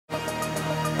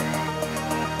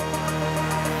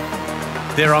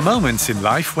There are moments in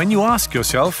life when you ask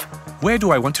yourself, where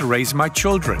do I want to raise my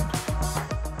children?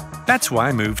 That's why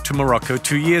I moved to Morocco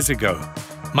 2 years ago.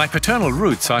 My paternal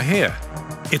roots are here.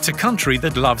 It's a country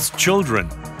that loves children,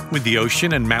 with the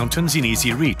ocean and mountains in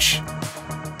easy reach.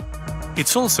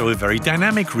 It's also a very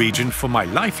dynamic region for my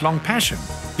lifelong passion,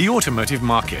 the automotive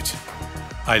market.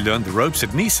 I learned the ropes at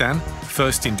Nissan,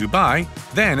 first in Dubai,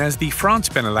 then as the France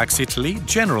Benelux Italy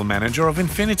General Manager of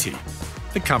Infiniti,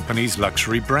 the company's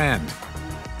luxury brand.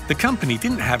 The company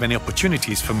didn't have any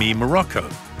opportunities for me in Morocco,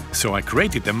 so I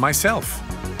created them myself.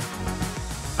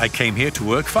 I came here to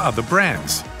work for other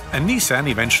brands, and Nissan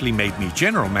eventually made me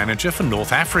General Manager for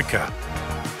North Africa.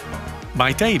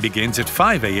 My day begins at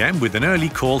 5 a.m. with an early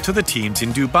call to the teams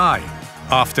in Dubai.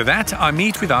 After that, I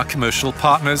meet with our commercial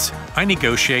partners, I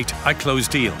negotiate, I close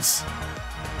deals.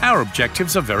 Our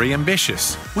objectives are very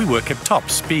ambitious. We work at top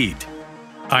speed.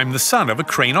 I'm the son of a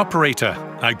crane operator.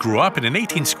 I grew up in an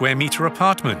 18 square meter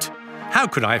apartment. How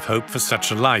could I have hoped for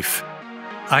such a life?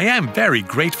 I am very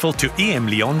grateful to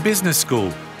EMLYON Business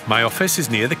School. My office is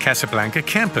near the Casablanca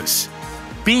campus.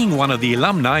 Being one of the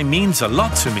alumni means a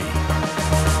lot to me.